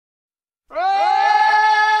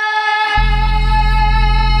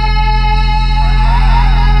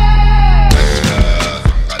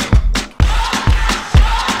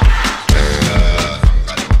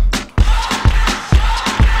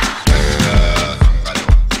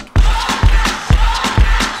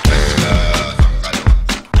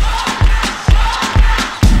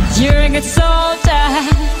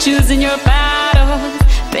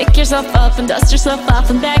Pick yourself up and dust yourself off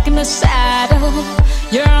and back in the saddle.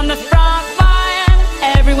 You're on the front line,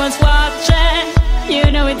 everyone's watching. You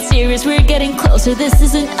know it's serious, we're getting closer, this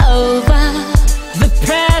isn't over. The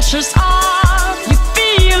pressure's on, you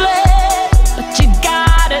feel it, but you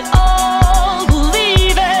got it all,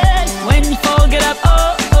 believe it. When you fall, get up,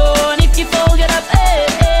 oh, oh, and if you fall, get up, eh,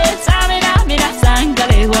 eh. Samina, mina,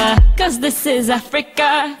 sangalewa, cause this is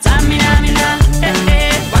Africa. Samina, mina, eh,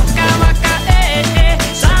 eh, waka, waka, eh, eh.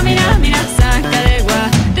 Samina, mina, sangalewa,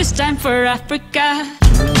 this time for Africa.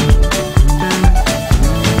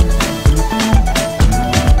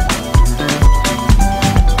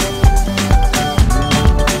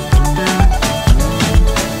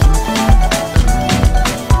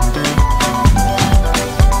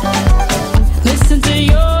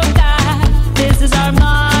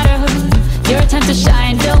 Time to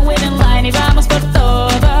shine, don't wait in line, y vamos por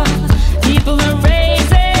todo. People are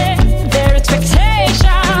raising their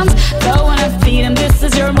expectations. Go on and feed them, this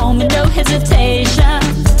is your moment, no hesitation.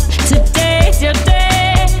 Today's your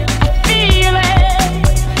day, I feel it.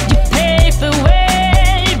 You pave the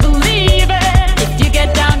way, believe it. If you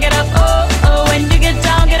get down, get up, oh, oh. When you get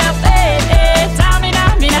down, get up, eh, eh.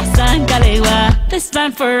 Samina, mina, sangalewa, this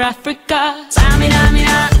time for Africa. Samina,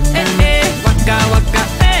 mina, eh, eh. Waka, waka,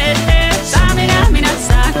 eh, eh. Samina, mina,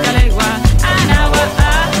 sangalewa, anawa,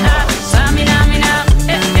 ah, ah. Samina, mina,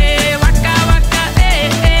 eh, eh. Waka, waka, eh,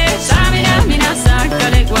 eh. Samina, mina,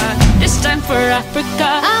 sangalewa, this time for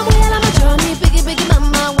Africa. I'm well on my journey, biggie, biggie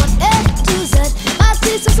mama, 1 A to Z. My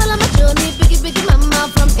sister's all on my journey, biggie, biggie mama,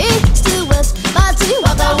 from east to west. My tea,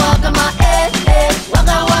 waka, waka, my eh, eh.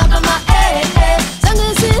 Waka, waka, my eh, eh.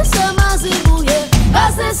 Sangin' sister, my zibu, yeah.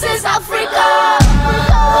 Cause this is Africa.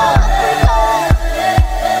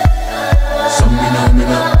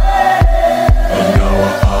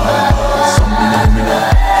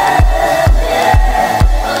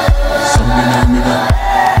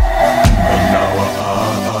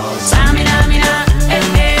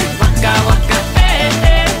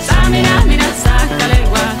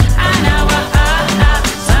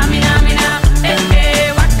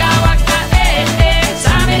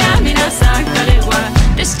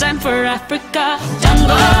 For Africa,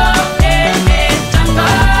 Jungle, eh, eh, Jungle,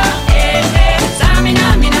 eh, eh.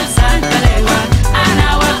 Samina, mina, sangalewa,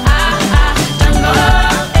 anawa, ah, ah. Jungle,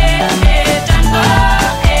 eh, eh, Jungle,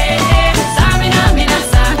 eh, eh. Samina, mina,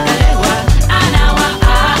 sangalewa, anawa,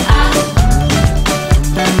 ah, ah.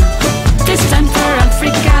 This time for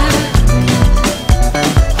Africa.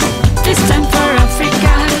 This time for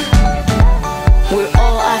Africa. We're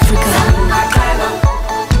all Africa.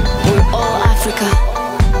 We're all Africa.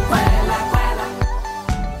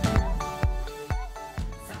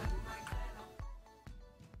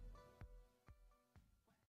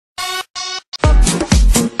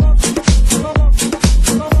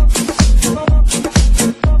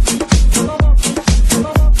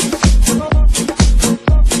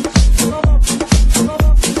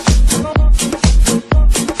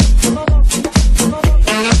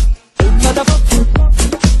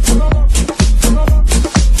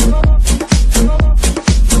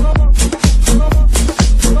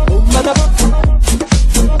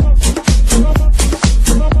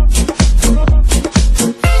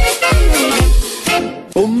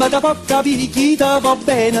 Porca picchita va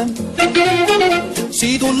bene,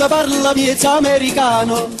 se tu la parla miezza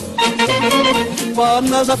americano,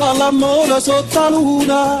 quando si fa l'amore sotto la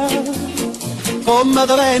luna, come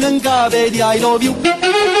te viene in capo di I love you,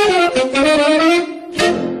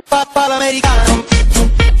 papà l'americano.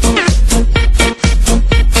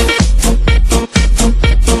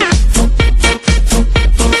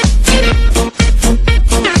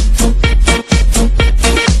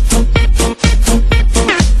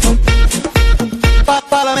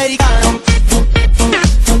 Papà l'americano.